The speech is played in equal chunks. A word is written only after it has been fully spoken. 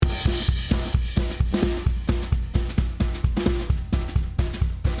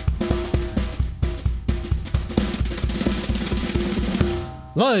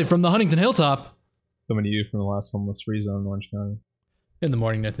Live from the Huntington Hilltop. Coming to you from the last homeless free zone in Orange County. In the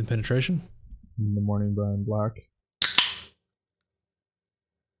morning, Nathan Penetration. In the morning, Brian Black.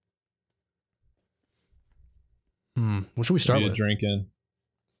 What should we start What are you with?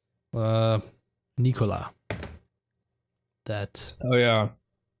 drinking? Nicola. That Oh, yeah.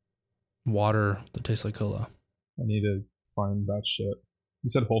 water that tastes like cola. I need to find that shit. You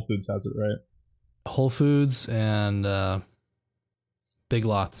said Whole Foods has it, right? Whole Foods and Big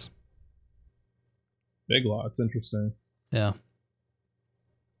Lots. Big Lots. Interesting. Yeah.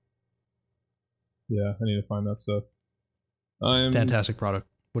 Yeah, I need to find that stuff. I'm Fantastic product.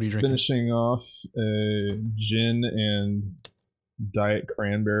 What are you drinking? finishing off a gin and diet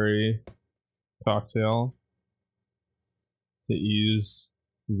cranberry cocktail to ease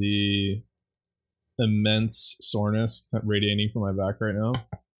the immense soreness radiating from my back right now.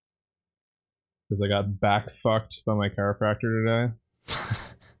 Because I got back fucked by my chiropractor today.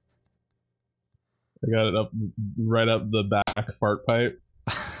 I got it up right up the back fart pipe.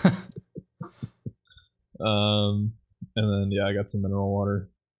 And then I got some mineral water.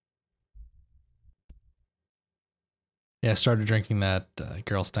 Yeah, I started drinking that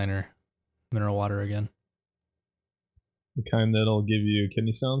Gerolsteiner mineral water again. The kind that'll give you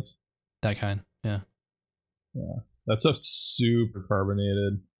kidney stones. That kind. Yeah. Yeah. That stuff's super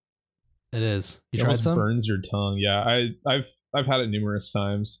carbonated. It is. You It tried almost some? burns your tongue. Yeah, I've had it numerous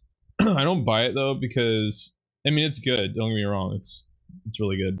times. I don't buy it though because I mean it's good. Don't get me wrong, it's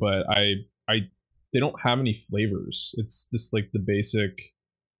really good. But they don't have any flavors. It's just like the basic.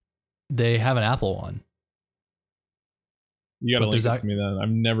 They have an apple one. You gotta But link there's it to me then.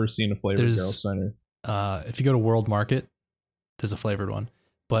 I've never seen a flavored Gerolsteiner. If you go to World Market, there's a flavored one.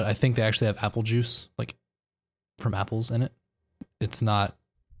 But I think they actually have apple juice, like from apples in it. It's not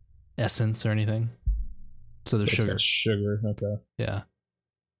essence or anything. So there's It's sugar. got sugar. Okay. Yeah.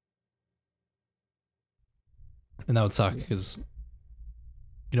 And that would suck because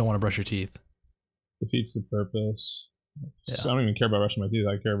you don't want to brush your teeth. Defeats the purpose. Yeah. I don't even care about brushing my teeth.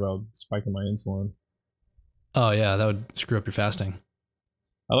 I care about spiking my insulin. Oh, yeah, that would screw up your fasting.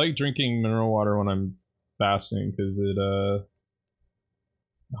 I like drinking mineral water when I'm fasting because it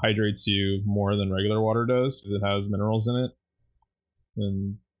hydrates you more than regular water does because it has minerals in it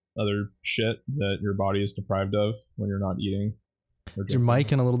and other shit that your body is deprived of when you're not eating. or Is your drinking.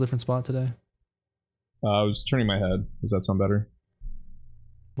 mic in a little different spot today? I was turning my head. Does that sound better?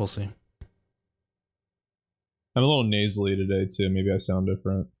 We'll see. I'm a little nasally today too. Maybe I sound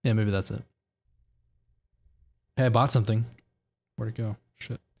different. Yeah, maybe that's it. Hey, I bought something. Where'd it go?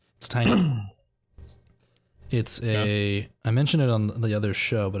 Shit. It's tiny. It's I mentioned it on the other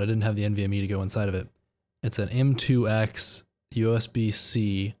show, but I didn't have the NVMe to go inside of it. It's an M2X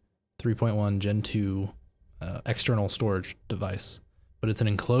USB-C 3.1 Gen 2 external storage device, but it's an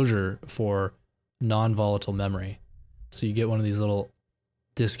enclosure for non-volatile memory. So you get one of these little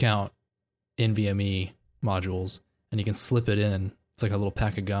discount NVMe modules, and you can slip it in. It's like a little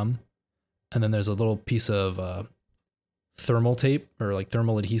pack of gum, and then there's a little piece of thermal tape or like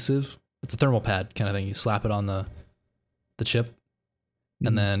thermal adhesive. It's a thermal pad kind of thing. You slap it on the chip,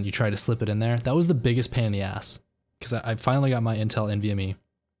 and then you try to slip it in there. That was the biggest pain in the ass because I finally got my Intel NVMe.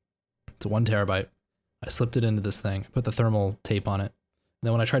 It's a 1 terabyte. I slipped it into this thing, put the thermal tape on it. And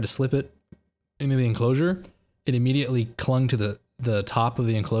then when I tried to slip it into the enclosure, it immediately clung to the top of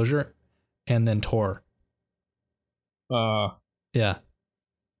the enclosure and then tore. Yeah. Yeah,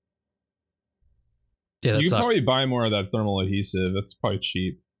 that you can sucked. probably buy more of that thermal adhesive. That's probably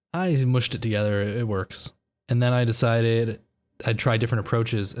cheap. I mushed it together. It works. And then I decided I'd try different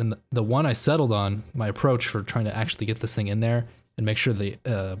approaches. And the one I settled on, my approach for trying to actually get this thing in there and make sure the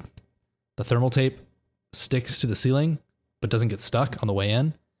thermal tape sticks to the ceiling but doesn't get stuck on the way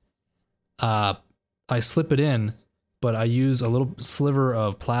in. I slip it in, but I use a little sliver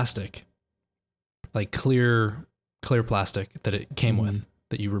of plastic, like clear plastic that it came with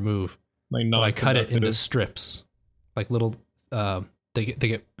that you remove. Like But I cut it into non-conductive. strips, like little. They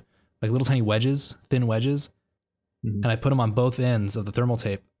get like little tiny wedges, thin wedges, and I put them on both ends of the thermal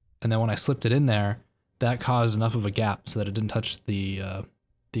tape. And then when I slipped it in there, that caused enough of a gap so that it didn't touch the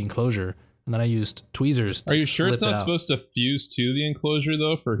enclosure. And then I used tweezers to Are you sure it's slip it not out. supposed to fuse to the enclosure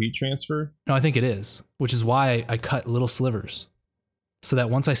though for heat transfer? No, I think it is, which is why I cut little slivers, so that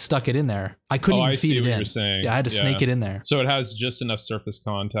once I stuck it in there, I couldn't Oh, even I see feed it what in. you're saying. Yeah, I had to snake it in there. So it has just enough surface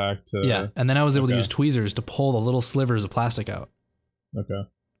contact to. Yeah, and then I was able to okay. use tweezers to pull the little slivers of plastic out. Okay.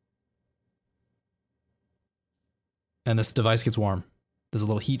 And this device gets warm. There's a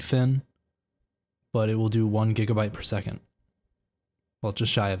little heat fin, but it will do 1 gigabyte per second. Well,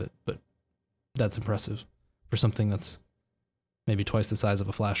 just shy of it, but that's impressive for something that's maybe twice the size of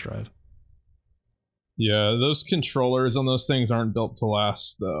a flash drive. Yeah, those controllers on those things aren't built to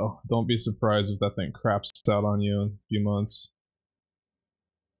last, though. Don't be surprised if that thing craps out on you in a few months.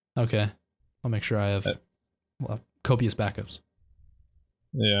 Okay, I'll make sure I have copious backups.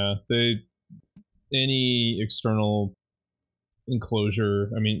 Yeah, any external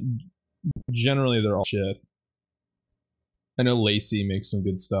enclosure, I mean, generally they're all shit. I know Lacey makes some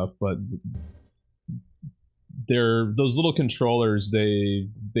good stuff, but those little controllers, they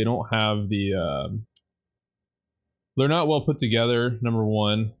don't have the they're not well put together. Number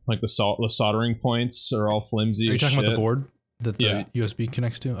one, like the soldering points are all flimsy. Are you talking about the board that the Yeah. USB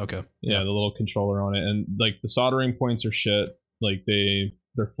connects to? Okay. Yeah, the little controller on it, and like the soldering points are shit. Like they're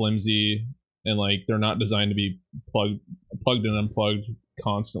flimsy, and like they're not designed to be plugged and unplugged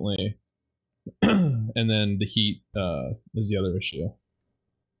constantly. And then the heat is the other issue.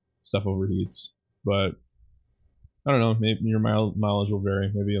 Stuff overheats, but I don't know. Maybe your mileage will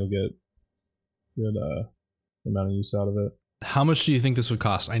vary. Maybe you'll get good amount of use out of it. How much do you think this would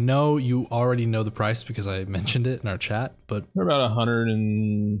cost? I know you already know the price because I mentioned it in our chat, but they're about 100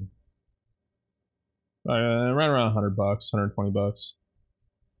 and right around $100, $120.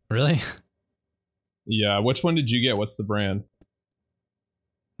 Really? Yeah. Which one did you get? What's the brand?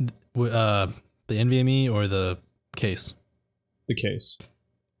 The NVMe or the case? The case.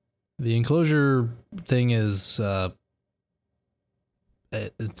 The enclosure thing is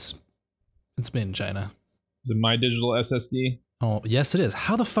it's made in China. Is it My Digital SSD? Oh, yes, it is.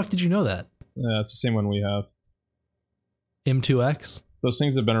 How the fuck did you know that? Yeah, it's the same one we have. M2X? Those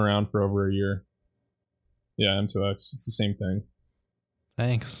things have been around for over a year. Yeah, M2X. It's the same thing.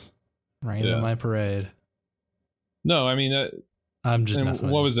 Thanks. Rain on my parade. No, I mean, I'm just messing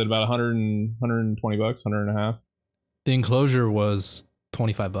with what you. was it? About 120 bucks, 100 and a half? The enclosure was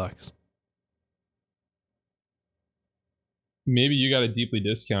 $25. Maybe you got it deeply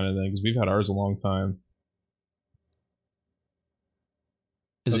discounted then, because we've had ours a long time.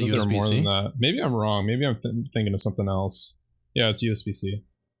 Is it USB-C? Maybe I'm wrong. Maybe I'm thinking of something else. Yeah, it's USB-C.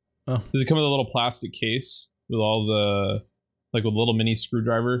 Oh. Does it come with a little plastic case with all the, like, with a little mini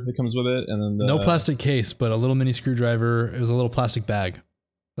screwdriver that comes with it, and then no plastic case, but a little mini screwdriver. It was a little plastic bag.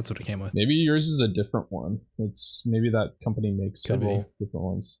 That's what it came with. Maybe yours is a different one. Maybe that company makes several different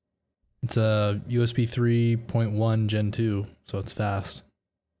ones. It's a USB 3.1 Gen 2, so it's fast.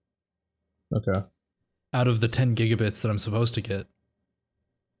 Okay. Out of the 10 gigabits that I'm supposed to get,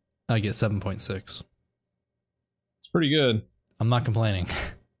 I get 7.6. It's pretty good. I'm not complaining.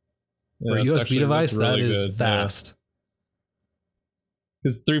 Yeah, For a USB device, really that is good. fast.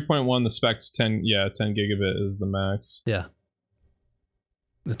 Because 3.1, the spec's 10 gigabit is the max. Yeah.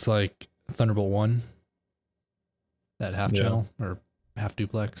 It's like Thunderbolt 1 at half channel or half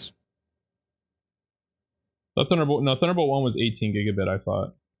duplex. Thunderbolt 1 was 18 gigabit, I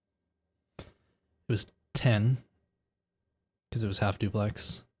thought. It was 10 because it was half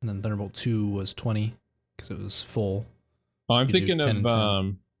duplex, and then Thunderbolt 2 was 20 because it was full. Oh, I'm thinking of never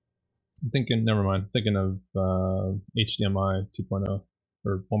mind. Thinking of HDMI 2.0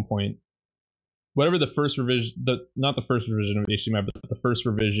 or 1. Whatever the first revision, not the first revision of HDMI, but the first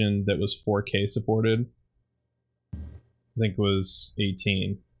revision that was 4K supported, I think was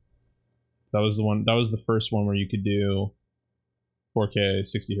 18. That was the one. That was the first one where you could do 4K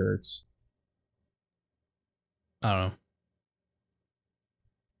 60 hertz. I don't know.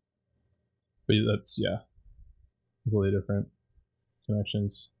 But that's completely different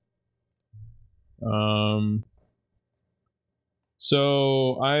connections.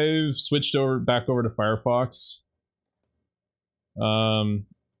 So I've switched back over to Firefox.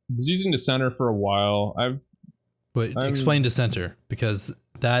 Was using Dissenter for a while. Explain Dissenter, because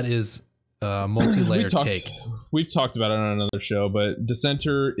that is a multi-layered cake. We've talked about it on another show, but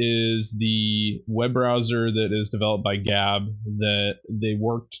Dissenter is the web browser that is developed by Gab that they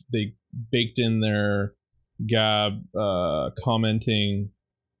baked in their Gab commenting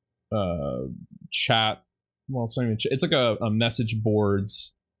chat. Well, it's not even it's like a message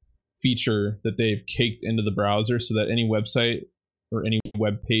boards feature that they've caked into the browser so that any website or any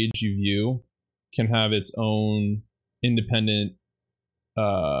web page you view can have its own independent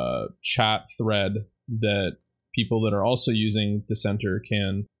chat thread that people that are also using Dissenter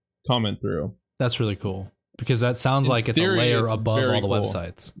can comment through. That's really cool, because that sounds like it's a layer above all the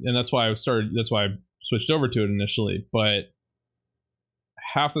websites. And that's why I switched over to it initially. But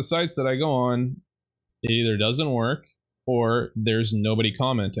half the sites that I go on, it either doesn't work or there's nobody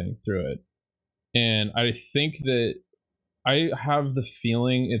commenting through it. And I think that I have the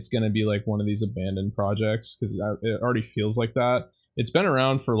feeling it's going to be like one of these abandoned projects, because it already feels like that. It's been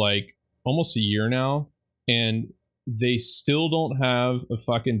around for like almost a year now, and they still don't have a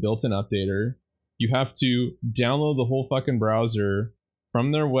fucking built-in updater. You have to download the whole fucking browser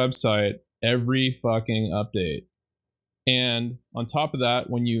from their website every fucking update. And on top of that,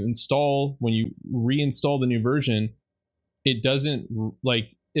 when you reinstall the new version, it doesn't,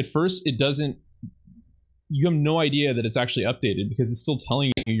 like, at first it doesn't, you have no idea that it's actually updated because it's still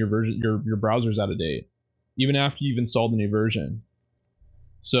telling you your version, your browser's out of date, even after you've installed the new version.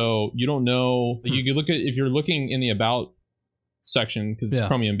 So you don't know. You can look at, if you're looking in the about section, because it's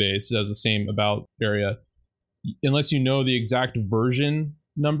Chromium based, it has the same about area. Unless you know the exact version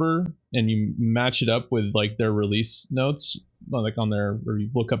number and you match it up with like their release notes, like on their, or you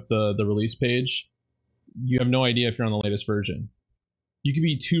look up the release page, you have no idea if you're on the latest version. You could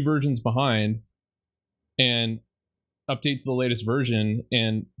be 2 versions behind and update to the latest version,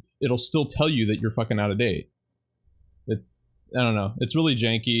 and it'll still tell you that you're fucking out of date. I don't know. It's really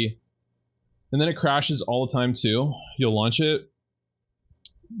janky. And then it crashes all the time too. You'll launch it.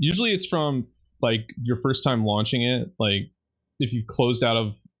 Usually it's from like your first time launching it. Like if you've closed out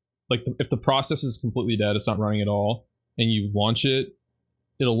of, like if the process is completely dead, it's not running at all, and you launch it,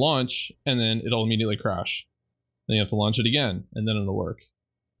 it'll launch and then it'll immediately crash. Then you have to launch it again and then it'll work.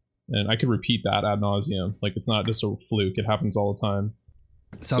 And I could repeat that ad nauseum. Like it's not just a fluke. It happens all the time.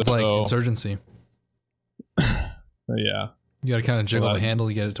 It sounds like Insurgency. Yeah. You got to kind of jiggle the handle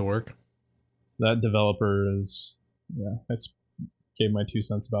to get it to work. That developer is, yeah, I gave my 2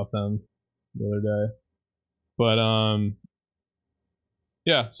 cents about them the other day. But,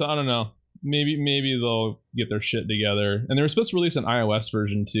 yeah, so I don't know. Maybe they'll get their shit together. And they were supposed to release an iOS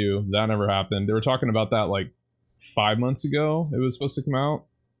version too. That never happened. They were talking about that like 5 months ago. It was supposed to come out.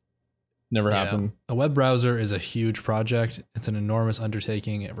 Never happened. A web browser is a huge project. It's an enormous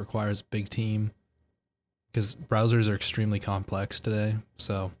undertaking. It requires a big team because browsers are extremely complex today.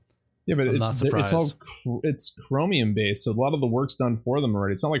 So yeah, but it's Chromium based, so a lot of the work's done for them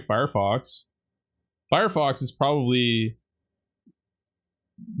already. It's not like Firefox. Firefox is probably,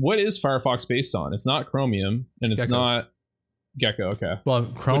 what is Firefox based on? It's not Chromium, and it's not Gecko. Okay, well,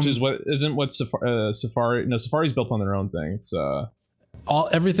 Chrome, which is what Safari. No, Safari's built on their own thing. It's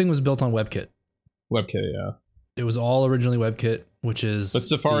everything was built on WebKit. WebKit, yeah. It was all originally WebKit, which is. But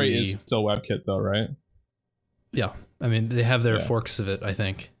Safari is still WebKit, though, right? Yeah, I mean they have their forks of it. I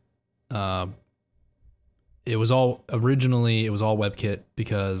think. It was all WebKit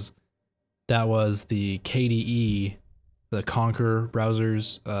because that was the KDE, the Conquer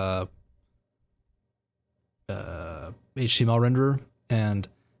browser's HTML renderer, and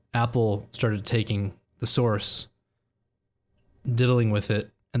Apple started taking the source, diddling with it,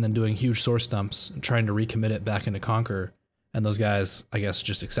 and then doing huge source dumps and trying to recommit it back into Conquer. And those guys, I guess,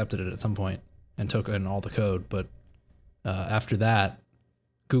 just accepted it at some point and took in all the code. But after that,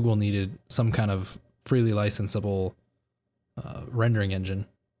 Google needed some kind of freely licensable rendering engine,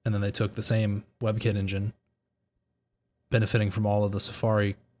 and then they took the same WebKit engine, benefiting from all of the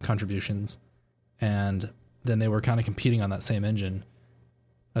Safari contributions, and then they were kind of competing on that same engine.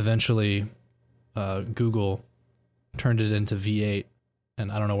 Eventually, Google turned it into V8,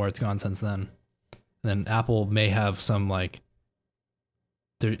 and I don't know where it's gone since then. And then Apple may have some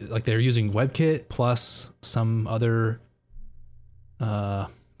they're using WebKit plus some other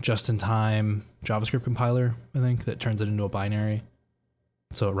just-in-time JavaScript compiler, I think, that turns it into a binary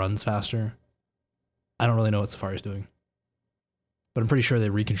so it runs faster. I don't really know what Safari's doing, but I'm pretty sure they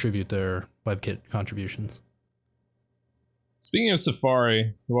recontribute their WebKit contributions. Speaking of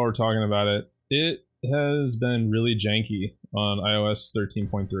Safari, while we're talking about it, it has been really janky on iOS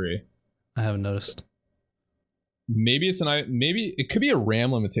 13.3. I haven't noticed. Maybe it could be a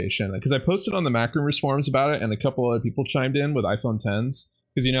RAM limitation, because I posted on the Macrumors forums about it, and a couple other people chimed in with iPhone 10s.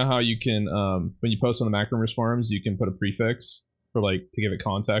 Because you know how you can, when you post on the Macrumors forums, you can put a prefix for to give it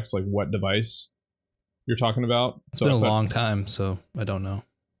context, like what device you're talking about. It's been a long time, so I don't know.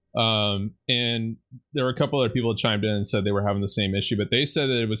 And there were a couple other people that chimed in and said they were having the same issue, but they said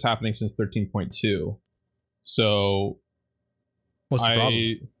that it was happening since 13.2. So what's the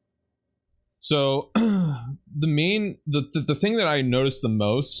problem? So the thing that I noticed the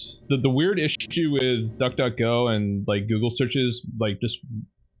most, the weird issue with DuckDuckGo and Google searches, just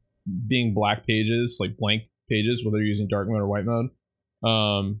being black pages, blank pages, whether you're using dark mode or white mode,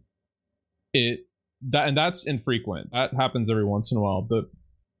 that's infrequent. That happens every once in a while. The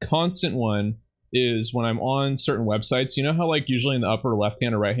constant one is when I'm on certain websites. You know how usually in the upper left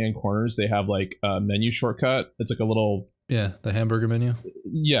hand or right hand corners they have a menu shortcut. It's a little, yeah, the hamburger menu.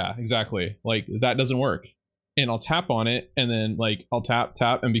 Yeah, exactly. That doesn't work. And I'll tap on it, and then I'll tap,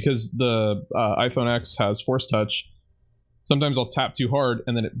 and because the iPhone X has Force Touch, sometimes I'll tap too hard,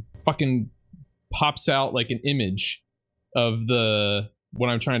 and then it fucking pops out like an image of the what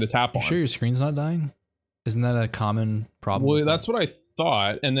I'm trying to tap on. Sure your screen's not dying? Isn't that a common problem? Well, that's what I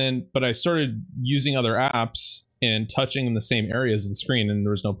thought, and then but I started using other apps and touching in the same areas of the screen, and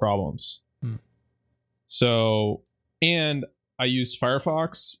there was no problems. So, and I used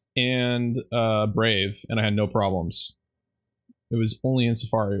Firefox and Brave, and I had no problems. It was only in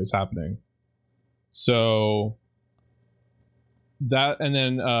Safari it was happening. So that, and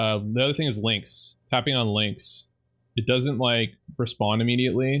then the other thing is links. Tapping on links, it doesn't like respond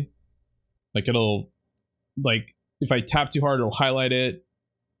immediately. Like it'll, like if I tap too hard, it'll highlight it.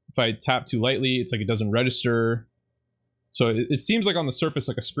 If I tap too lightly, it's like it doesn't register. So it seems like on the surface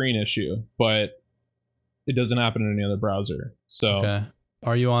like a screen issue, but it doesn't happen in any other browser. So okay.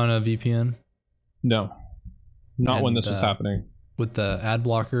 Are you on a VPN? No, not when this was happening. With the ad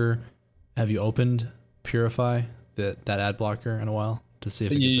blocker, have you opened Purify, that ad blocker, in a while to see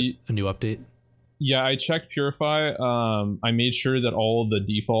if it gets a new update? Yeah, I checked Purify. I made sure that all the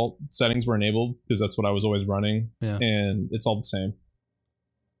default settings were enabled because that's what I was always running. Yeah. And it's all the same.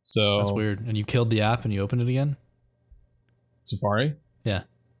 So that's weird. And you killed the app and you opened it again? Safari? Yeah.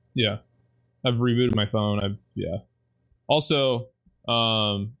 Yeah. I've rebooted my phone. Also,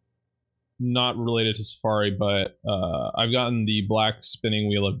 not related to Safari, but I've gotten the black spinning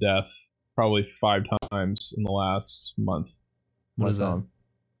wheel of death probably 5 times in the last month. What is that?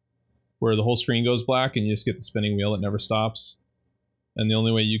 Where the whole screen goes black and you just get the spinning wheel. It never stops. And the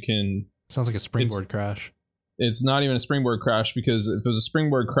only way you can... Sounds like a springboard crash. It's not even a springboard crash, because if it was a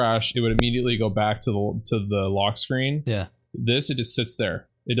springboard crash, it would immediately go back to the lock screen. Yeah. This, it just sits there.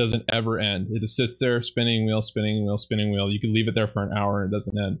 It doesn't ever end. It just sits there, spinning wheel, spinning wheel, spinning wheel. You can leave it there for an hour and it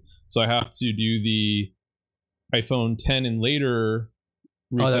doesn't end. So I have to do the iPhone 10 and later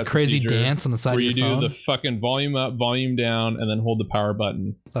reset that crazy dance on the side of your phone? Where you do the fucking volume up, volume down, and then hold the power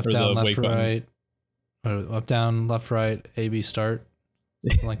button. Left, down, left, right. Up, down, left, right, A, B, start.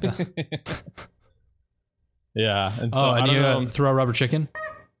 Something like that. Yeah. And so and you throw a rubber chicken?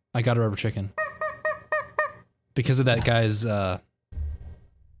 I got a rubber chicken. Because of that guy's...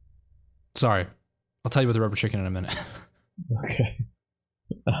 Sorry. I'll tell you about the rubber chicken in a minute. Okay.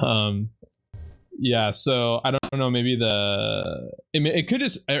 Yeah, so I don't know, maybe it could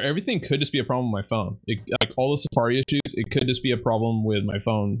just, everything could just be a problem with my phone. Like all the Safari issues, it could just be a problem with my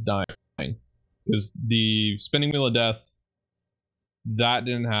phone dying. Because the spinning wheel of death, that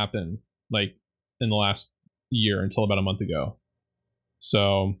didn't happen like in the last year until about a month ago.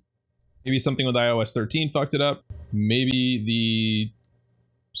 So maybe something with iOS 13 fucked it up. Maybe the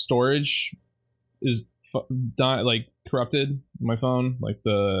storage is like corrupted in my phone, like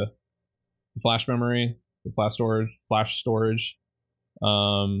the flash memory, the flash storage.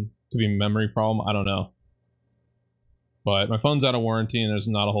 Could be a memory problem. I don't know. But my phone's out of warranty and there's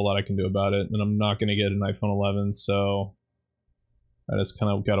not a whole lot I can do about it. And I'm not going to get an iPhone 11, so I just kind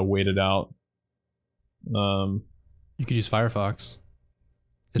of got to wait it out. You could use Firefox.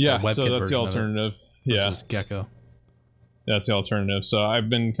 It's yeah, so that's the alternative. Yeah. Gecko. That's the alternative. So I've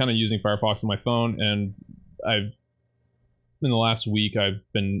been kind of using Firefox on my phone, and in the last week, I've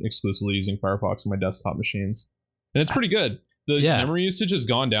been exclusively using Firefox on my desktop machines. And it's pretty good. The memory usage has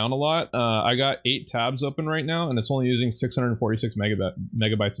gone down a lot. I got 8 tabs open right now, and it's only using 646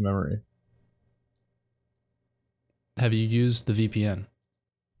 megabytes of memory. Have you used the VPN?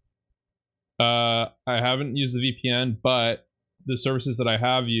 I haven't used the VPN, but the services that I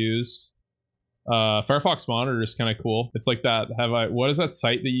have used, Firefox Monitor is kind of cool. It's like that. What is that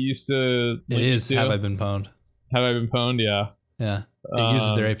site that you used to? It is. Have I been pwned? Have I been pwned? Yeah. Yeah. It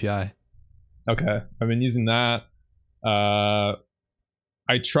uses their API. Okay, I've been using that. I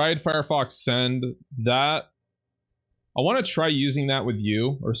tried Firefox Send. That I want to try using that with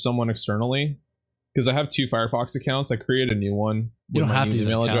you or someone externally, because I have 2 Firefox accounts. I created a new one. You don't have to use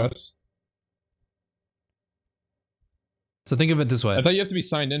an account. Address. So think of it this way. I thought you have to be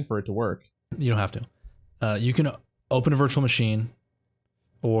signed in for it to work. You don't have to. You can open a virtual machine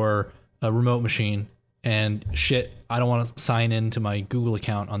or a remote machine and shit, I don't want to sign into my Google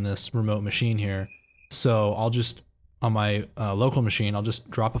account on this remote machine here. So I'll just, on my local machine, I'll just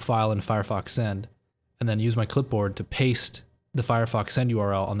drop a file in Firefox Send and then use my clipboard to paste the Firefox Send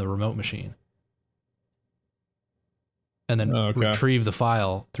URL on the remote machine. And then retrieve the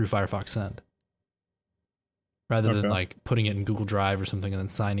file through Firefox Send. Rather than like putting it in Google Drive or something and then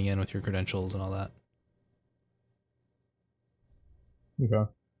signing in with your credentials and all that.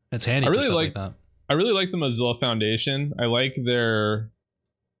 Okay. It's handy for stuff like that. I really like the Mozilla Foundation. I like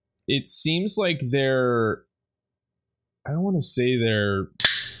it seems like I don't want to say they're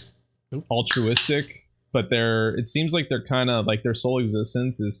altruistic, but it seems like they're kind of like their sole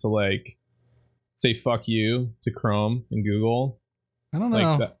existence is to like say fuck you to Chrome and Google. I don't know.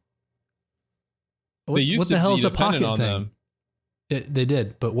 Like that. What the hell is the Pocket thing? They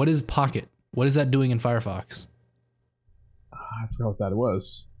did, but what is Pocket? What is that doing in Firefox? I forgot what that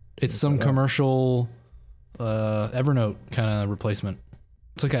was. It's some commercial Evernote kind of replacement.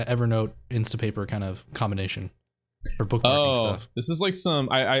 It's like an Evernote Instapaper kind of combination for bookmarking stuff. This is like some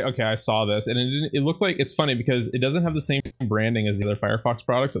I saw this and it looked like, it's funny because it doesn't have the same branding as the other Firefox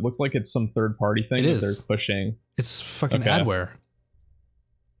products. It looks like it's some third party thing that they're pushing. It's fucking adware.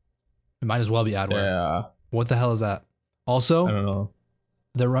 It might as well be adware. Yeah. What the hell is that? Also, I don't know.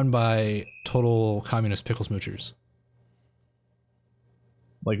 They're run by total communist pickle smoochers.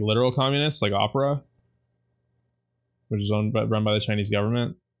 Like literal communists, like Opera, which is run by the Chinese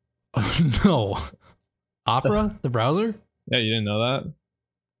government. No. Opera, the browser? Yeah, you didn't know that?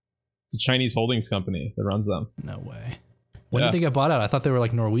 It's a Chinese holdings company that runs them. No way. When did they get bought out? I thought they were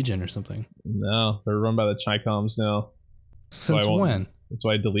like Norwegian or something. No, they're run by the Chicoms now. Since when? That's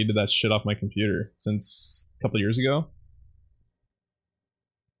why I deleted that shit off my computer. Since a couple of years ago.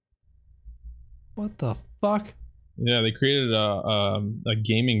 What the fuck? Yeah, they created a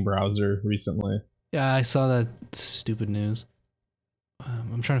gaming browser recently. Yeah, I saw that stupid news.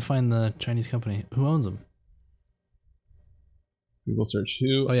 I'm trying to find the Chinese company. Who owns them? Google search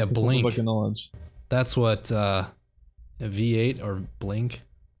who. Oh yeah, Blink. Knowledge. That's what V8 or Blink.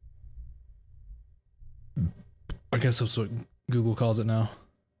 I guess that's what Google calls it now.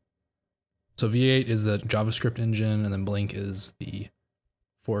 So V8 is the JavaScript engine, and then Blink is the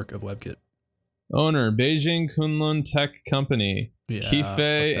fork of WebKit. Owner, Beijing Kunlun Tech Company. Yeah,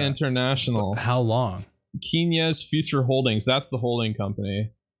 Kifei International. But how long? Kinyes Future Holdings. That's the holding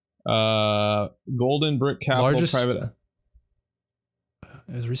company. Golden Brick Capital Largest, Private.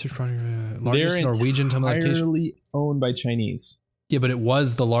 Is research project largest Norwegian telecommunication. Entirely owned by Chinese. Yeah, but it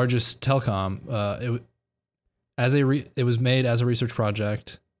was the largest telecom. It was made as a research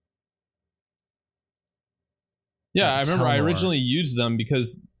project. Yeah, I remember I originally used them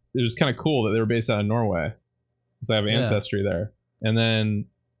because it was kind of cool that they were based out of Norway, because I have ancestry there. And then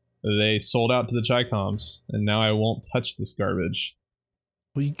they sold out to the Chicoms, and now I won't touch this garbage.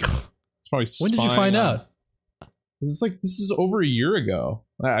 Well, it's probably when did you find out? This is over a year ago.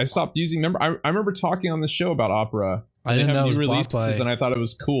 I stopped using. I remember talking on the show about Opera. I didn't know it was releases, and I thought it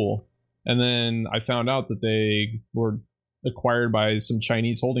was cool. And then I found out that they were acquired by some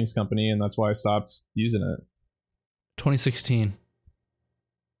Chinese holdings company, and that's why I stopped using it. 2016.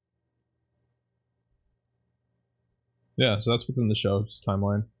 Yeah, so that's within the show's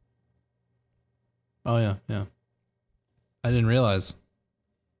timeline. Oh yeah. I didn't realize.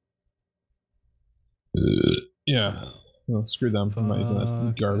 Yeah. Well, screw them. I'm not using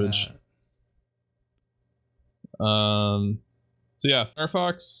that garbage. So yeah,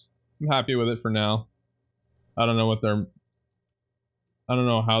 Firefox. I'm happy with it for now. I don't know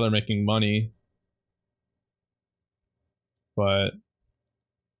how they're making money, but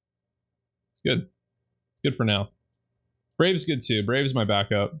it's good. It's good for now. Brave's good too. Brave's my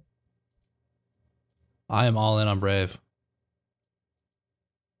backup. I am all in on Brave.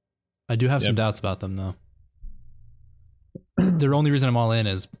 I do have some doubts about them though. The only reason I'm all in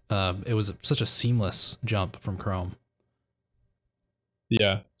is it was such a seamless jump from Chrome.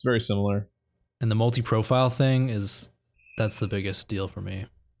 Yeah, it's very similar. And the multi-profile thing that's the biggest deal for me.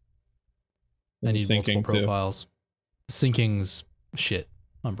 I need multiple profiles. Syncing's shit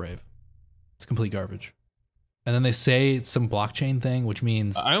on Brave. It's complete garbage. And then they say it's some blockchain thing, which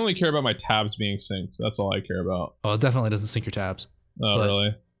means I only care about my tabs being synced. That's all I care about. Oh, it definitely doesn't sync your tabs. Oh, but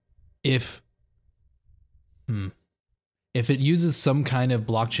really? If it uses some kind of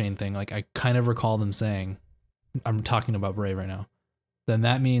blockchain thing, like I kind of recall them saying, I'm talking about Brave right now, then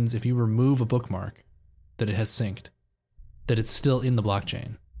that means if you remove a bookmark that it has synced, that it's still in the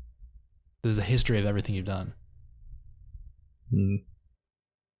blockchain. There's a history of everything you've done.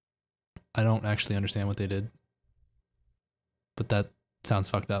 I don't actually understand what they did, but that sounds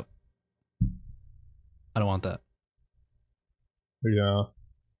fucked up. I don't want that. Yeah.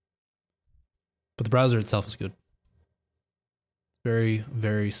 But the browser itself is good. Very,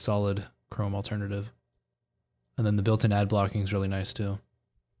 very solid Chrome alternative. And then the built-in ad blocking is really nice too.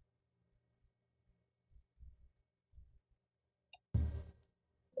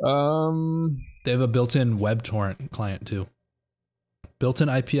 They have a built-in WebTorrent client too. Built-in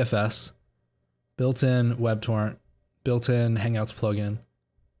IPFS, built-in WebTorrent, built-in Hangouts plugin.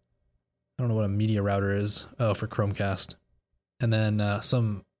 I don't know what a media router is. Oh, for Chromecast. And then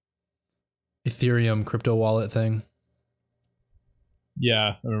some Ethereum crypto wallet thing.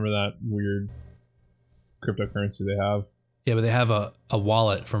 Yeah, I remember that weird cryptocurrency they have. Yeah, but they have a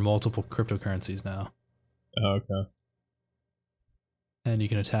wallet for multiple cryptocurrencies now. Oh, okay. And you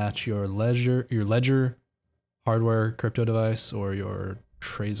can attach your ledger hardware crypto device or your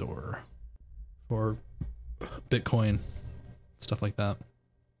Trezor or Bitcoin, stuff like that.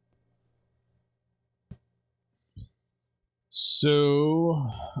 So,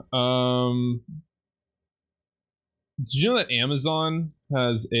 did you know that Amazon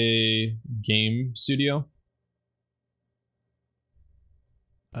has a game studio?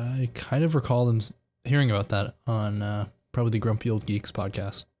 I kind of recall them hearing about that on probably the Grumpy Old Geeks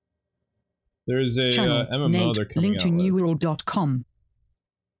podcast. There's a MMO they're coming out with. newworld.com.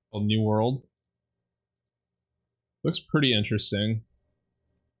 Called New World. Looks pretty interesting.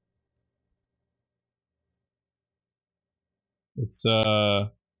 It's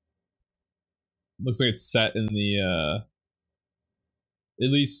looks like it's set in the at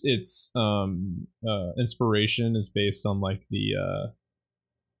least its inspiration is based on like the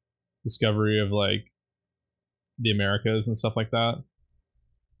discovery of like the Americas and stuff like that,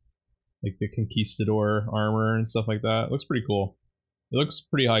 like the conquistador armor and stuff like that. It looks pretty cool. It looks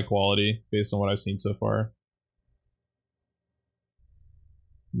pretty high quality based on what I've seen so far.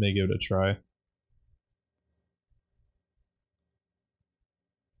 May give it a try.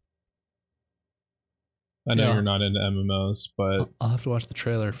 I know you're not into MMOs, but I'll have to watch the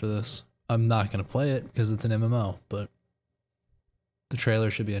trailer for this. I'm not going to play it because it's an MMO, but the trailer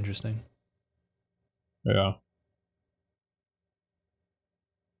should be interesting. Yeah.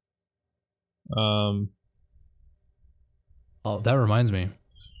 Oh, that reminds me.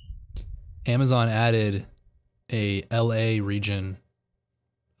 Amazon added a LA region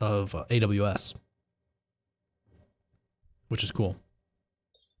of AWS, which is cool.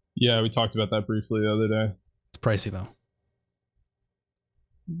 Yeah, we talked about that briefly the other day. It's pricey though.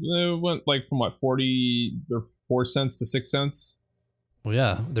 It went like from what, 40 or 4 cents to 6 cents? Well,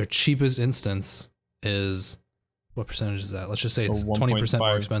 yeah, their cheapest instance is, what percentage is that? Let's just say it's 20%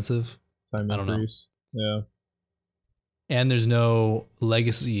 more expensive. Time increase. Yeah. And there's no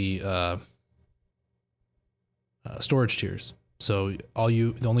legacy storage tiers. So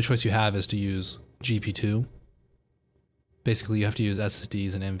the only choice you have is to use GP2. Basically, you have to use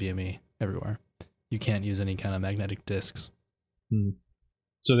SSDs and NVMe everywhere. You can't use any kind of magnetic disks.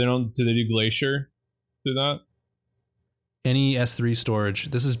 So do they do Glacier through that? Any S3 storage,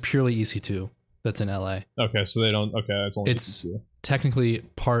 this is purely EC2 that's in LA. Okay, so they don't, okay, it's only It's EC2. Technically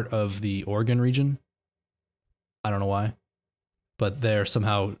part of the Oregon region. I don't know why, but they're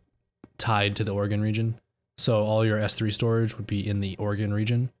somehow tied to the Oregon region. So all your S3 storage would be in the Oregon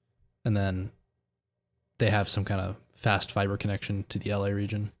region, and then they have some kind of fast fiber connection to the LA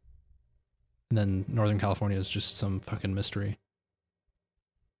region. And then Northern California is just some fucking mystery.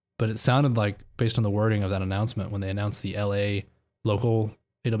 But it sounded like, based on the wording of that announcement, when they announced the LA local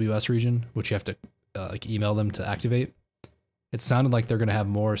AWS region, which you have to like email them to activate, it sounded like they're going to have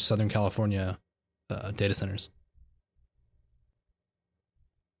more Southern California data centers.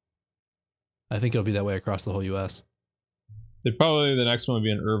 I think it'll be that way across the whole US. Probably the next one would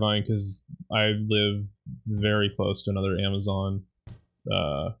be in Irvine because I live very close to another Amazon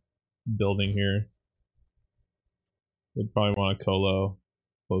building here. They'd probably want a colo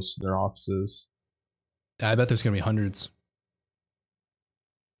close to their offices. I bet there's going to be hundreds.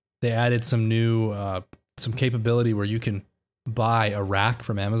 They added some new some capability where you can buy a rack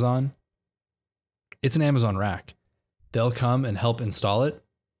from Amazon. It's an Amazon rack. They'll come and help install it,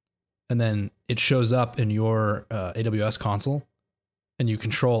 and then it shows up in your AWS console, and you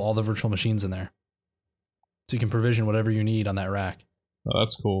control all the virtual machines in there. So you can provision whatever you need on that rack. Oh,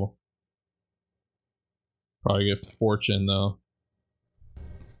 that's cool. Probably get a fortune though.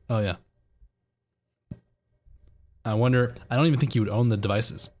 Oh yeah. I wonder, I don't even think you would own the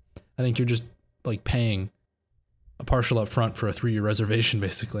devices. I think you're just like paying a partial upfront for a 3-year reservation,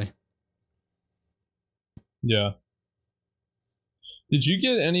 basically. Yeah. Did you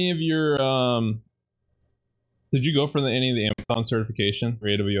get any of your did you go for any of the Amazon certification for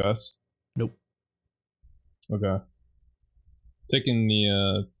AWS? Nope. Okay. Taking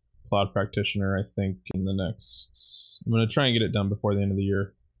the cloud practitioner, I think, in the next, I'm going to try and get it done before the end of the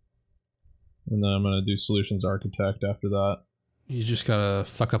year. And then I'm going to do solutions architect after that. You just gotta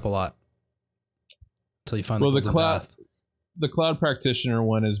fuck up a lot until you find the cloud. The cloud practitioner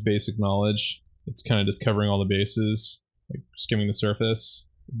one is basic knowledge. It's kind of just covering all the bases, like skimming the surface.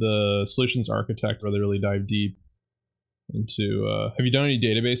 The solutions architect really, really dive deep into. Have you done any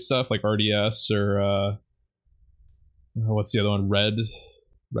database stuff like RDS or what's the other one?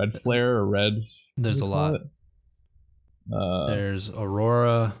 Redflare or Red? There's a lot. There's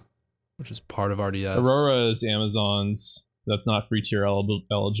Aurora, which is part of RDS. Aurora is Amazon's. That's not free tier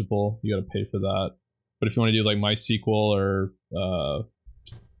eligible. You got to pay for that. But if you want to do like MySQL or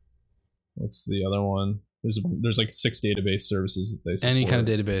what's the other one? There's like 6 database services that they support. Any kind of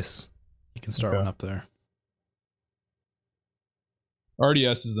database, you can start one up there.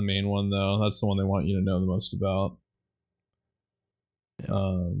 RDS is the main one though. That's the one they want you to know the most about.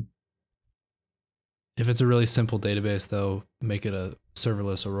 Yeah. If it's a really simple database though, make it a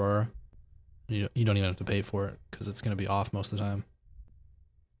serverless Aurora. You don't even have to pay for it because it's going to be off most of the time.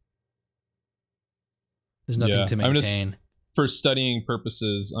 There's nothing to maintain. For studying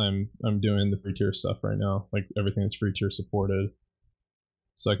purposes, I'm doing the free tier stuff right now. Like everything that's free tier supported.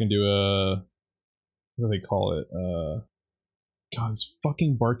 So I can do what do they call it? God, it's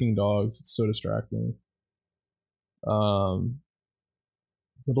fucking barking dogs. It's so distracting.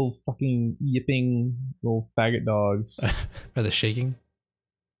 Little fucking yipping little faggot dogs. Are they shaking?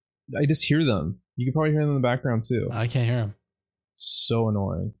 I just hear them. You can probably hear them in the background too. I can't hear them. So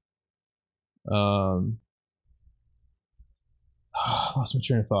annoying. Lost my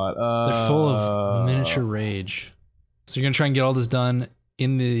train of thought. They're full of miniature rage. So you're gonna try and get all this done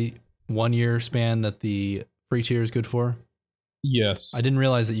in the 1 year span that the free tier is good for? Yes. I didn't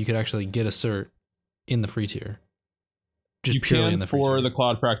realize that you could actually get a cert in the free tier. Just you purely can in the free for tier. the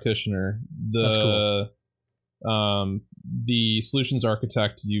cloud practitioner. That's cool. The solutions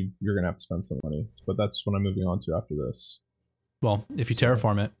architect, you're gonna have to spend some money, but that's what I'm moving on to after this. Well, if you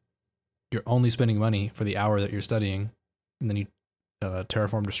Terraform it, you're only spending money for the hour that you're studying, and then you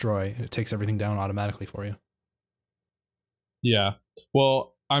Terraform destroy. It takes everything down automatically for you. Yeah.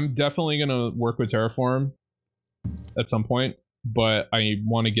 Well, I'm definitely gonna work with Terraform at some point, but I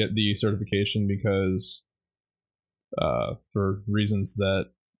want to get the certification because for reasons that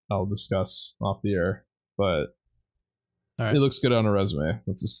I'll discuss off the air. But it looks good on a resume.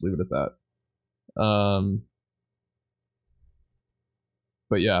 Let's just leave it at that.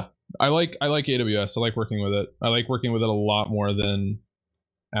 But yeah, I like AWS. I like working with it. I like working with it a lot more than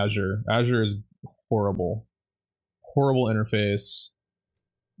Azure. Azure is horrible interface,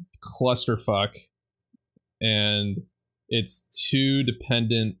 clusterfuck, and it's too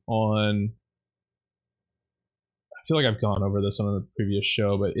dependent on. I feel like I've gone over this on the previous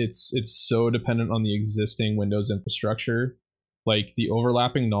show, but it's so dependent on the existing Windows infrastructure, like the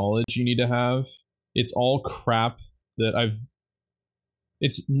overlapping knowledge you need to have. It's all crap that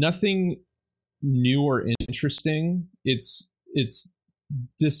it's nothing new or interesting. It's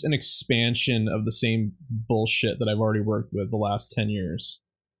just an expansion of the same bullshit that I've already worked with the last 10 years.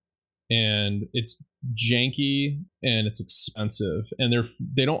 And it's janky and it's expensive, and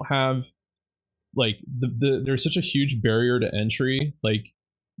they don't have like there's such a huge barrier to entry. Like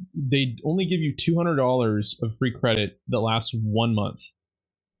they only give you $200 of free credit that lasts 1 month.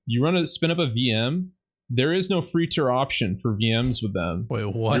 You spin up a VM. There is no free tier option for VMs with them.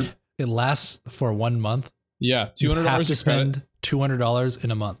 Wait, what? It lasts for 1 month? Yeah, $200. You have to spend $200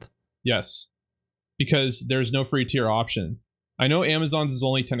 in a month. Yes, because there's no free tier option. I know Amazon's is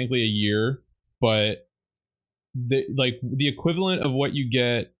only technically a year, but the equivalent of what you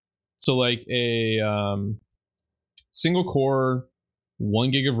get. So like a single core,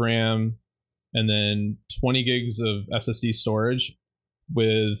 1 gig of RAM, and then 20 gigs of SSD storage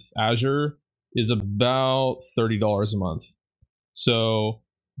with Azure is about $30 a month. So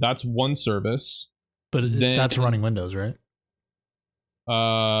that's one service. But that's running Windows, right?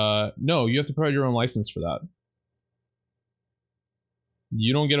 No, you have to provide your own license for that.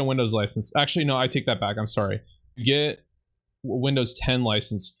 You don't get a Windows license. Actually, no, I take that back. I'm sorry. You get Windows 10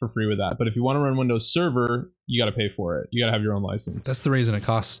 license for free with that. But if you want to run Windows Server, you got to pay for it. You got to have your own license. That's the reason it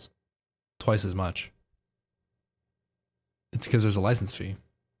costs twice as much. It's because there's a license fee.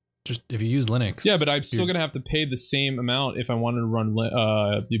 Just if you use Linux. Yeah, but I'm still going to have to pay the same amount if I wanted to run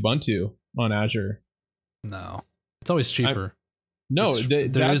Ubuntu on Azure. No. It's always cheaper.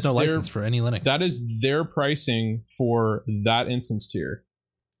 There is no license for any Linux. That is their pricing for that instance tier.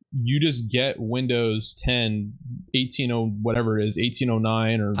 You just get Windows 10, 18.0, whatever it is,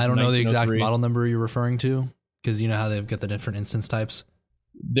 1809 or I don't know the exact model number you're referring to, because you know how they've got the different instance types.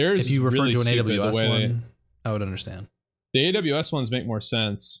 If you refer to an AWS one, I would understand. The AWS ones make more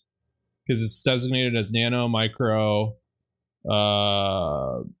sense because it's designated as Nano, Micro,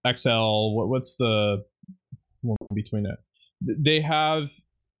 XL. What's the one between it? They have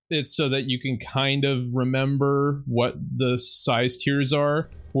it so that you can kind of remember what the size tiers are.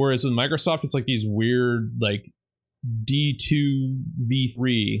 Whereas with Microsoft, it's like these weird like D2,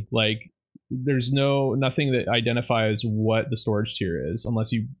 V3. Like there's nothing that identifies what the storage tier is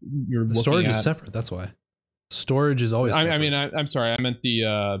unless you're looking storage is separate. That's why storage is always. I mean, I'm sorry. I meant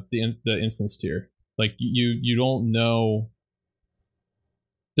the instance tier. Like you don't know.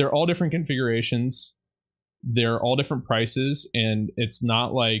 They're all different configurations. They're all different prices, and it's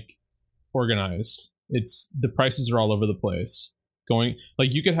not like organized. It's the prices are all over the place. Going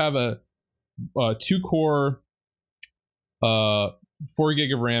like you could have a 2-core 4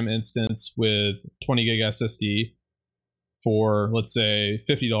 gig of RAM instance with 20 gig SSD for, let's say,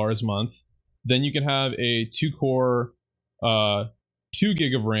 $50 a month. Then you can have a 2-core 2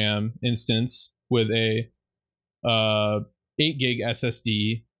 gig of RAM instance with a 8 gig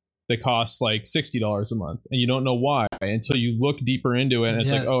SSD that costs like $60 a month, and you don't know why until you look deeper into it, and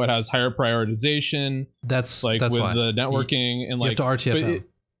it's like, oh, it has higher prioritization. That's like that's with why. the networking and you like have to RTFM.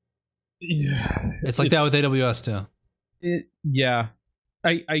 Yeah, it's like that with AWS too. Yeah,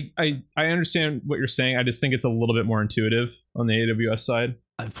 I understand what you're saying. I just think it's a little bit more intuitive on the AWS side.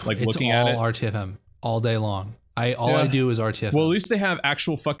 Like it's looking all at it, RTFM all day long. I do is RTFM. Well, at least they have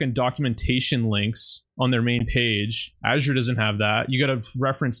actual fucking documentation links on their main page. Azure doesn't have that. You got to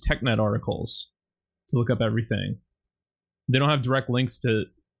reference TechNet articles to look up everything. They don't have direct links to,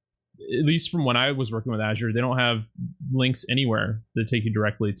 at least from when I was working with Azure, they don't have links anywhere that take you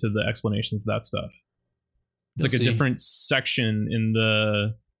directly to the explanations of that stuff. It's like a different section in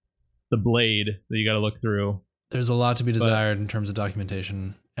the blade that you got to look through. There's a lot to be desired in terms of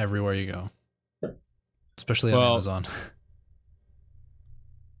documentation everywhere you go, especially on Amazon.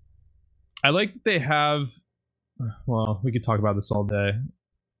 I like that they have. Well, we could talk about this all day.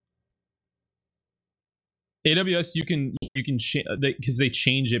 AWS, you can because they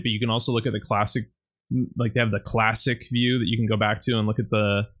change it, but you can also look at the classic. Like they have the classic view that you can go back to and look at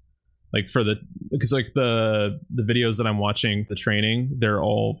the, like for the, because like the videos that I'm watching, the training, they're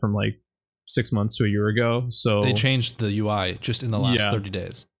all from like 6 months to a year ago. So they changed the UI just in the last 30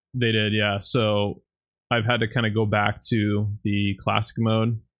 days. They did, yeah. So I've had to kind of go back to the classic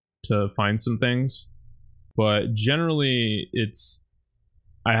mode to find some things, but generally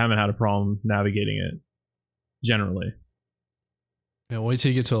I haven't had a problem navigating it. Generally, yeah. Wait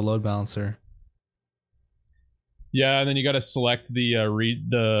till you get to a load balancer. Yeah, and then you got to select the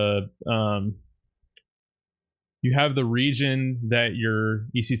you have the region that your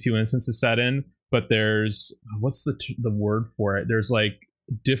EC2 instance is set in, but there's, what's the word for it? There's like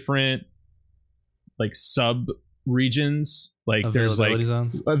different like sub regions, like there's like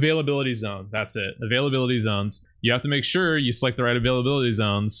zones. Availability zone. That's it. Availability zones. You have to make sure you select the right availability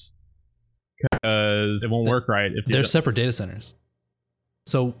zones, because it won't work right if they're separate data centers.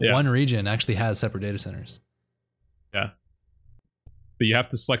 So one region actually has separate data centers. Yeah, but you have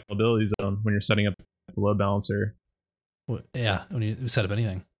to select availability zone when you're setting up the load balancer. Well, yeah, when you set up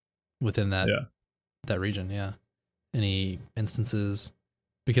anything within that that region, any instances,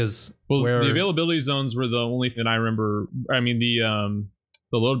 because the availability zones were the only thing I remember. I mean,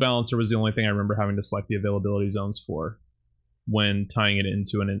 the load balancer was the only thing I remember having to select the availability zones for when tying it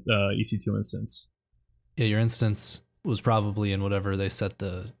into an EC2 instance. Yeah, your instance was probably in whatever they set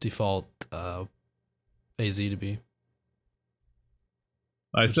the default AZ to be.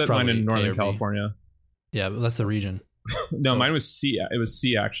 I set mine in Northern California. Yeah, but that's the region. No, mine was C. It was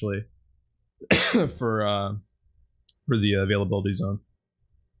C actually for the availability zone.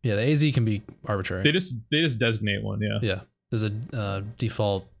 Yeah, the AZ can be arbitrary. They just designate one. Yeah. Yeah, there's a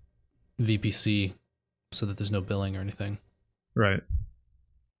default VPC so that there's no billing or anything. Right.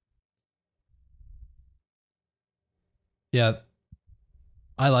 Yeah,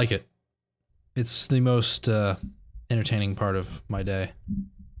 I like it. It's the most entertaining part of my day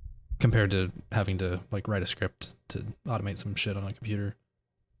compared to having to like write a script to automate some shit on a computer.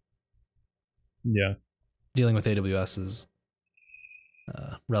 Yeah. Dealing with AWS is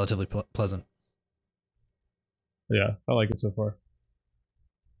relatively pleasant. Yeah, I like it so far.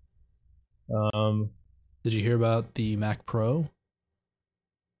 Did you hear about the Mac Pro?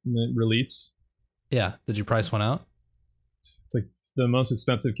 Released? Yeah. Did you price one out? It's like the most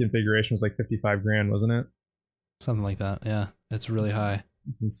expensive configuration was like $55,000, wasn't it? Something like that. Yeah, it's really high.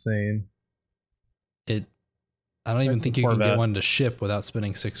 It's insane. I don't even think you can get one to ship without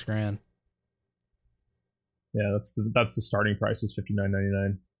spending $6,000. Yeah, that's the starting price is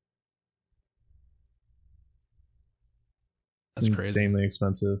 $59.99. That's crazy. Insanely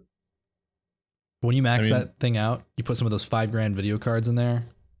expensive. When you max that thing out, you put some of those $5,000 video cards in there.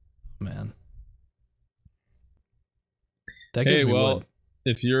 Man, that gives me wood.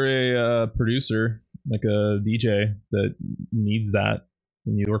 If you're a producer, like a DJ that needs that,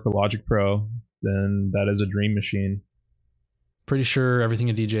 and you work with Logic Pro, then that is a dream machine. Pretty sure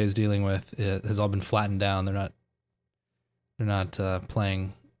everything a DJ is dealing with has all been flattened down. They're not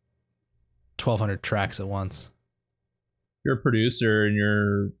playing 1,200 tracks at once. If you're a producer and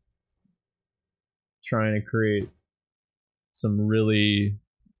you're trying to create some really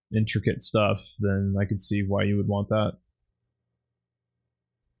intricate stuff, then I could see why you would want that.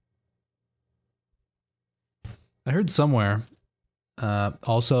 I heard somewhere,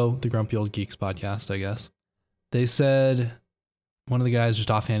 also the Grumpy Old Geeks podcast, I guess, they said one of the guys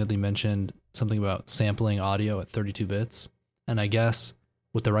just offhandedly mentioned something about sampling audio at 32 bits. And I guess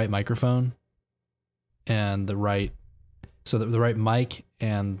with the right microphone and the right mic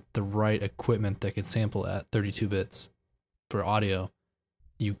and the right equipment that could sample at 32 bits for audio,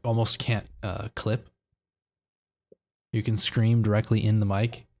 you almost can't clip. You can scream directly in the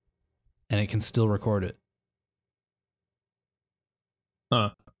mic and it can still record it. Huh.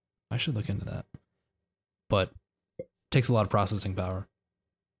 I should look into that. But it takes a lot of processing power.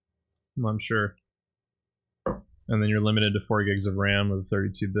 I'm sure. And then you're limited to 4 gigs of RAM with a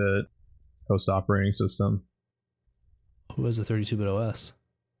 32-bit host operating system. Who has a 32-bit OS?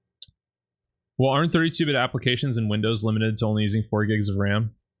 Well, aren't 32-bit applications in Windows limited to only using 4 gigs of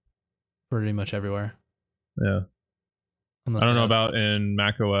RAM? Pretty much everywhere. Yeah. Unless I don't know about in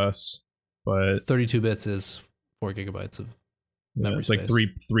Mac OS, but 32 bits is 4 gigabytes of memory it's space. like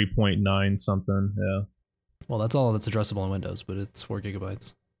 3.9 something. Yeah. Well, that's all that's addressable in Windows, but it's 4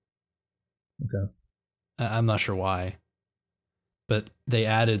 gigabytes. Okay. I'm not sure why, but they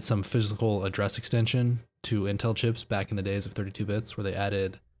added some physical address extension to Intel chips back in the days of 32 bits, where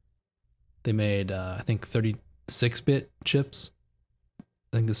they made, I think, 36-bit chips.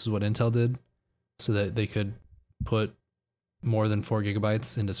 I think this is what Intel did, so that they could put more than 4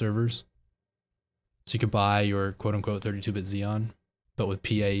 gigabytes into servers. So you could buy your quote-unquote 32-bit Xeon, but with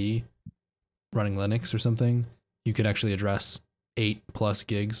PAE running Linux or something, you could actually address 8+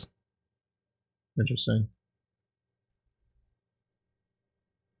 gigs. Interesting.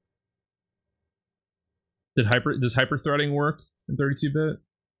 Does hyperthreading work in 32-bit?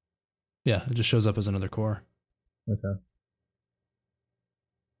 Yeah, it just shows up as another core. Okay. I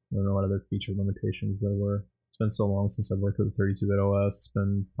don't know what other feature limitations there were. It's been so long since I've worked with a 32-bit OS. It's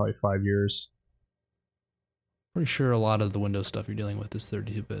been probably 5 years. Pretty sure a lot of the Windows stuff you're dealing with is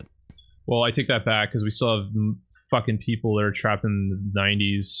 32-bit. Well, I take that back because we still have fucking people that are trapped in the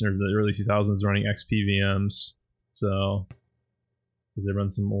 90s or the early 2000s running XP VMs. So they run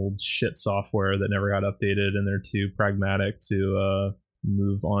some old shit software that never got updated, and they're too pragmatic to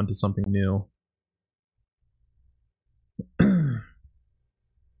move on to something new.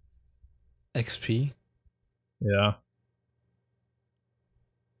 XP? Yeah.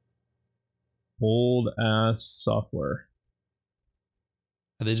 Old ass software.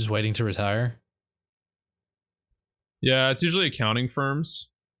 Are they just waiting to retire? Yeah, it's usually accounting firms.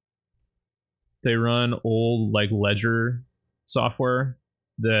 They run old like ledger software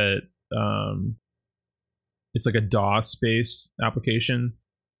that it's like a DOS based application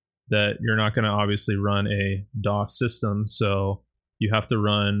that you're not going to obviously run a DOS system, so you have to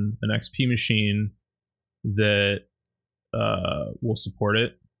run an XP machine that will support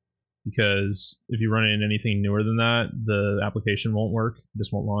it, because if you run it in anything newer than that, the application won't work. It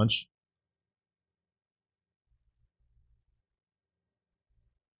just won't launch.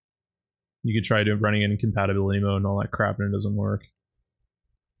 You could try running it in compatibility mode and all that crap, and it doesn't work.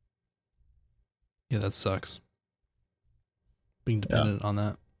 Yeah, that sucks. Being dependent on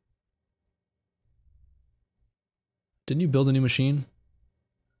that. Didn't you build a new machine?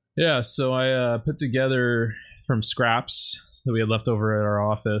 Yeah, so I put together from scraps that we had left over at our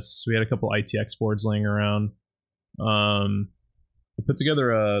office. We had a couple ITX boards laying around. We put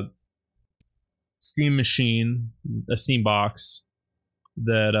together a Steam machine, a Steam box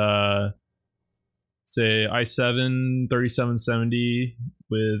that say i7 3770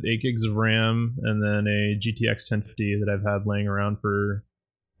 with 8 gigs of RAM, and then a GTX 1050 that I've had laying around for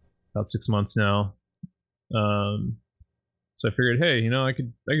about 6 months now. So I figured, hey, I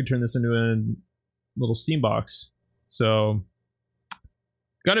could turn this into a little Steam box. So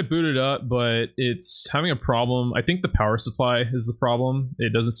got it booted up, but it's having a problem. I think the power supply is the problem.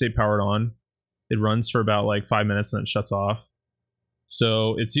 It doesn't stay powered on. It runs for about like 5 minutes and then it shuts off.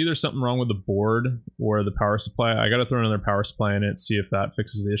 So it's either something wrong with the board or the power supply. I got to throw another power supply in it, see if that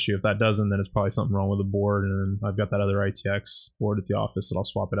fixes the issue. If that doesn't, then it's probably something wrong with the board. And then I've got that other ITX board at the office that I'll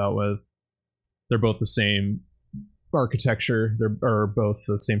swap it out with. They're both the same architecture. They're both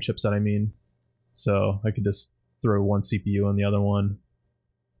the same chipset, I mean. So I could just throw one CPU on the other one.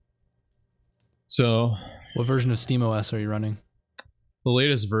 So what version of SteamOS are you running? The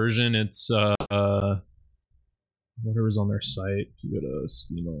latest version, it's whatever's on their site. If you go to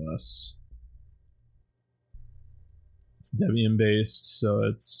SteamOS, it's Debian based, so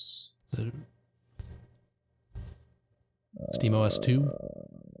it's SteamOS 2.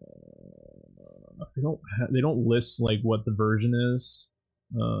 they don't list like what the version is.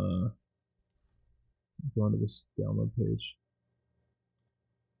 Go onto this download page.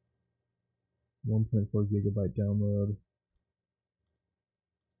 1.4 gigabyte download.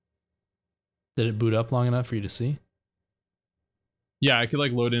 Did it boot up long enough for you to see? Yeah, I could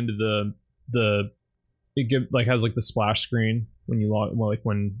like load into the it has like the splash screen when you log, well, like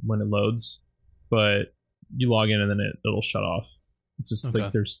when it loads, but you log in and then it'll shut off. It's just Okay.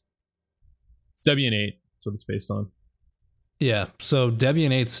 like it's Debian 8. That's what it's based on. Yeah. So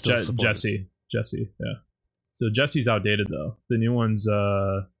Debian 8's still supported. Jesse, yeah. So Jesse's outdated though. The new one's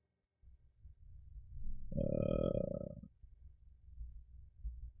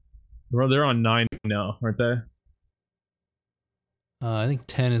well, they're on 9 now, aren't they? I think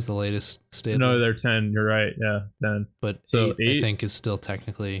 10 is the latest stable. No, they're 10. You're right. Yeah, 10. But so 8, I think, is still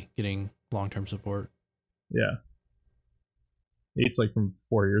technically getting long-term support. Yeah. 8's like from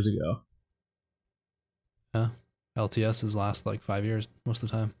 4 years ago. Yeah. LTSs last like 5 years most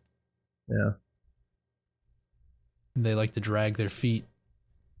of the time. Yeah. They like to drag their feet.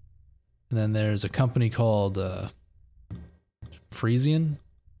 And then there's a company called Frisian.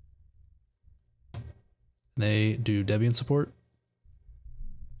 They do Debian support.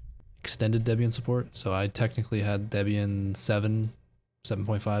 Extended Debian support. So I technically had Debian 7,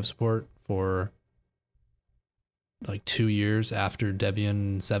 7.5 support for like 2 years after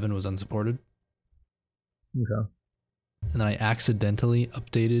Debian 7 was unsupported. Okay. And then I accidentally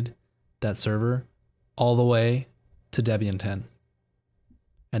updated that server all the way to Debian 10.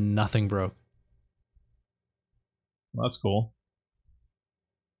 And nothing broke. Well, that's cool.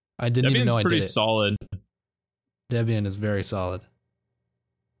 I didn't even know I did it. Debian's pretty solid. Debian is very solid.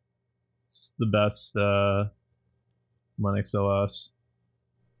 It's the best Linux OS.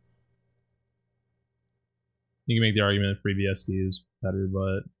 You can make the argument FreeBSD is better,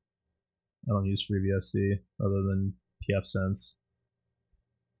 but I don't use FreeBSD other than pfSense.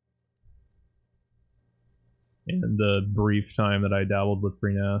 And the brief time that I dabbled with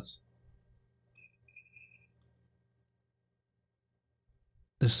FreeNAS.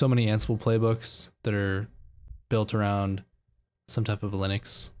 There's so many Ansible playbooks that are built around some type of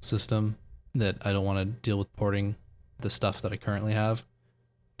Linux system that I don't want to deal with porting the stuff that I currently have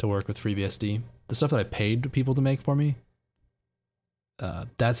to work with FreeBSD. The stuff that I paid people to make for me,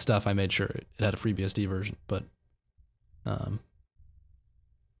 that stuff I made sure it had a FreeBSD version. But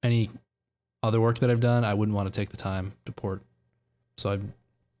any other work that I've done, I wouldn't want to take the time to port. So I'm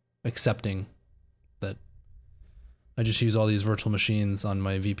accepting that I just use all these virtual machines on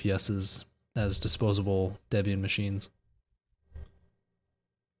my VPSs as disposable Debian machines.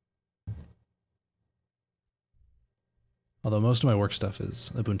 Although most of my work stuff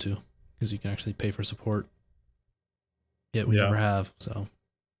is Ubuntu, because you can actually pay for support. Yet we never have, so.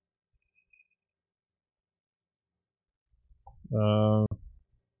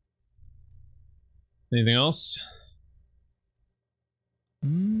 Anything else?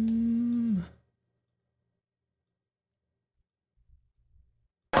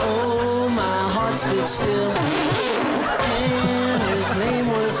 Oh, my heart stood still, and his name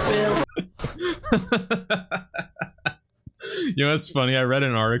was Bill. You know what's funny? I read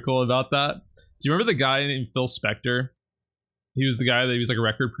an article about that. Do you remember the guy named Phil Spector? He was the guy that he was like a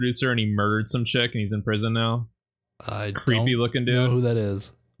record producer and he murdered some chick and he's in prison now. Creepy looking dude. Know who that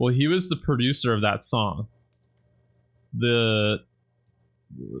is? Well, he was the producer of that song. What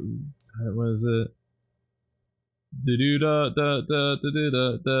is it? Do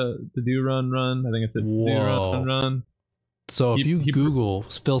run run. I think it's a do run run. So if you Google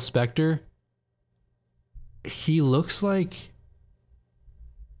Phil Spector, he looks like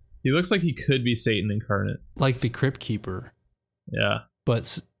he could be Satan incarnate, like the Crypt Keeper. Yeah,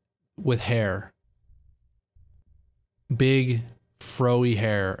 but with hair, big froey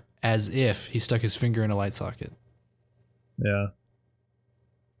hair, as if he stuck his finger in a light socket. Yeah.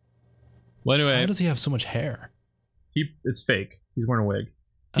 Well, anyway, how does he have so much hair? It's fake. He's wearing a wig.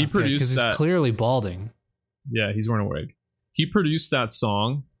 He produced that. He's clearly balding. Yeah, he's wearing a wig. He produced that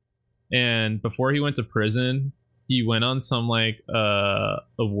song, and before he went to prison, he went on some like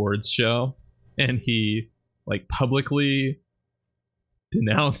awards show, and he like publicly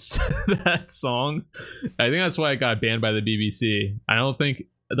denounced that song. I think that's why it got banned by the BBC. I don't think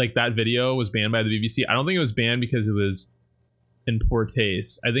like that video was banned by the BBC. I don't think it was banned because it was in poor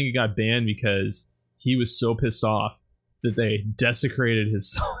taste. I think it got banned because he was so pissed off that they desecrated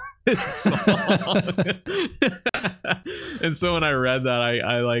his song. And so when I read that,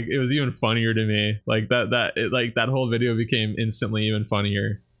 I like, it was even funnier to me. Like that whole video became instantly even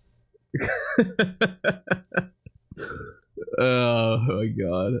funnier. Oh my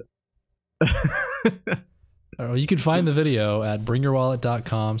god. You can find the video at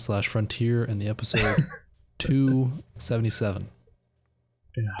bringyourwallet.com/frontier in the episode 277.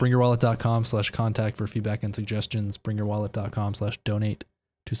 Yeah. Bringyourwallet.com/contact for feedback and suggestions. Bringyourwallet.com/donate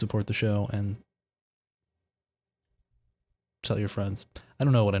to support the show and tell your friends. I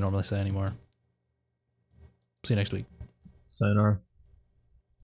don't know what I normally say anymore. See you next week. Sayonara.